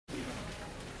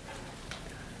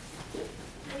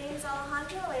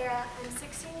Alejandra Lara. I'm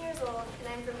 16 years old and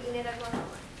I'm from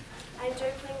Monologue. I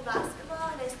enjoy playing basketball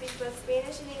and I speak both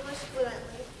Spanish and English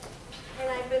fluently.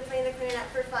 And I've been playing the clarinet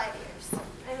for 5 years.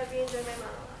 I hope you enjoy my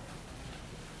monologue.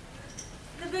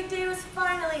 The big day was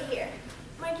finally here.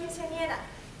 My quinceañera.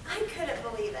 I couldn't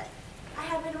believe it. I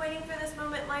had been waiting for this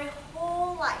moment my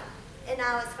whole life, and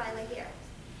now it's finally here.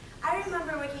 I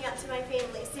remember waking up to my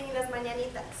family singing as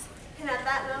mañanitas, and at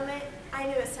that moment, I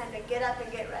knew it was time to get up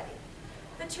and get ready.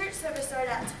 The church service started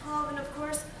at 12, and of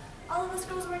course, all of us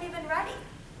girls weren't even ready.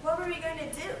 What were we going to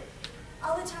do?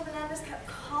 All the chambelanas kept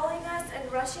calling us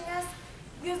and rushing us.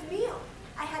 Dios mío,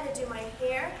 I had to do my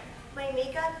hair, my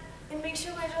makeup, and make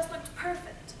sure my dress looked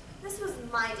perfect. This was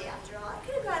my day after all. I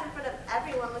could have gone in front of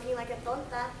everyone looking like a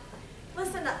tonta.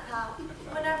 Listen up, pal.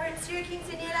 Whenever it's your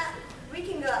quinceañera, we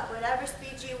can go at whatever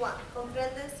speed you want,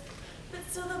 comprendes? But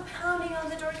still the pounding on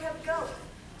the door kept going.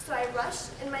 So I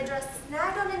rushed, and my dress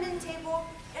snagged on an end table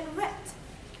and ripped.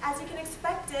 As you can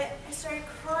expect it, I started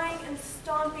crying and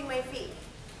stomping my feet.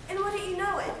 And wouldn't you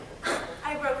know it,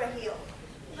 I broke a heel.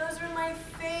 Those were my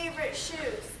favorite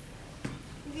shoes.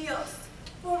 Dios,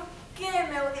 ¿por qué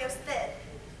me odia usted?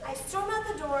 I stormed out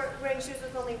the door wearing shoes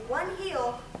with only one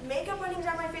heel, makeup running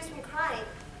down my face from crying.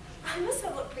 I must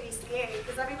have looked pretty scary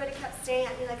because everybody kept staring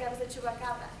at me like I was a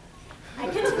chupacabra. I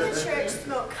get to the church,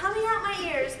 smoke coming out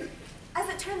my ears. As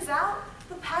it turns out,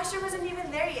 the pastor wasn't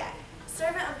even there yet.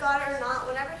 Servant of God or not,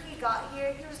 whenever he got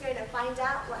here, he was going to find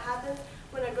out what happens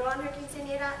when a girl on her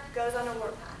quinceañera goes on a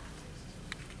warpath.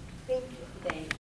 Thank you.